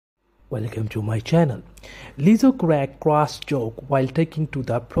Welcome to my channel. Lizzo cracked crass joke while taking to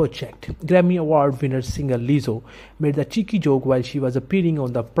the project. Grammy Award winner singer Lizzo made the cheeky joke while she was appearing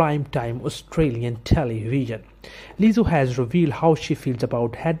on the prime-time Australian television. Lizzo has revealed how she feels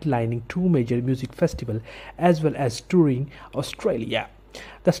about headlining two major music festivals as well as touring Australia.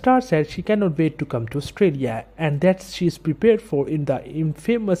 The star said she cannot wait to come to Australia and that she is prepared for in the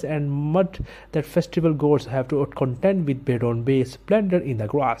infamous and mud that festival goers have to contend with bed on base splendor in the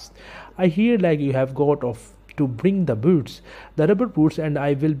grass. I hear like you have got off to bring the boots, the rubber boots, and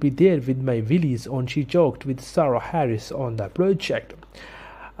I will be there with my willies on, she joked with Sarah Harris on the project.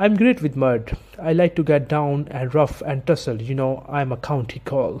 I'm great with mud. I like to get down and rough and tussle, I'm a county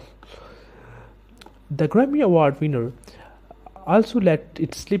call. The Grammy Award winner also let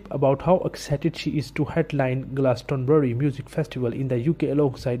it slip about how excited she is to headline Glastonbury Music Festival in the UK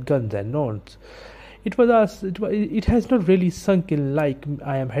alongside Guns N' Roses. It has not really sunk in like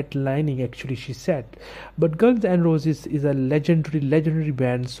I am headlining actually, she said. But Guns N' Roses is a legendary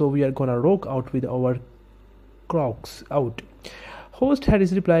band, so we are gonna rock out with our crocs out. Host had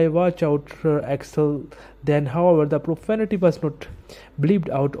his reply, watch out Axel. Then however the profanity was not bleeped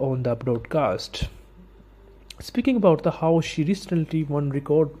out on the broadcast. Speaking about how she recently won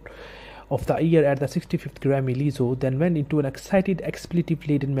Record of the Year at the 65th Grammy, Lizzo then went into an excited,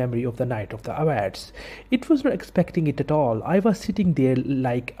 expletive-laden memory of the night of the awards. It was not expecting it at all. I was sitting there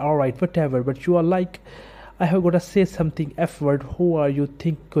like, alright, whatever, but you are like, I have got to say something, F-word, who are you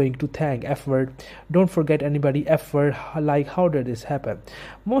going to thank, F-word, don't forget anybody, F-word, like how did this happen?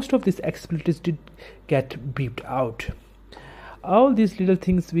 Most of these expletives did get beeped out. All these little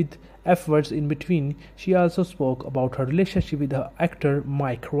things with F-words in between. She also spoke about her relationship with the actor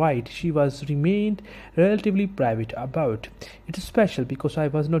Mike Wright. She was remained relatively private about. It's special because I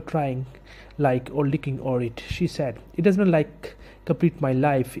was not trying like or licking or it, she said. It does not like complete my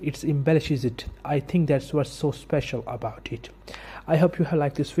life, it embellishes it. I think that's what's so special about it. I hope you have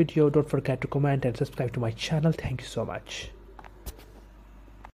liked this video. Don't forget to comment and subscribe to my channel. Thank you so much.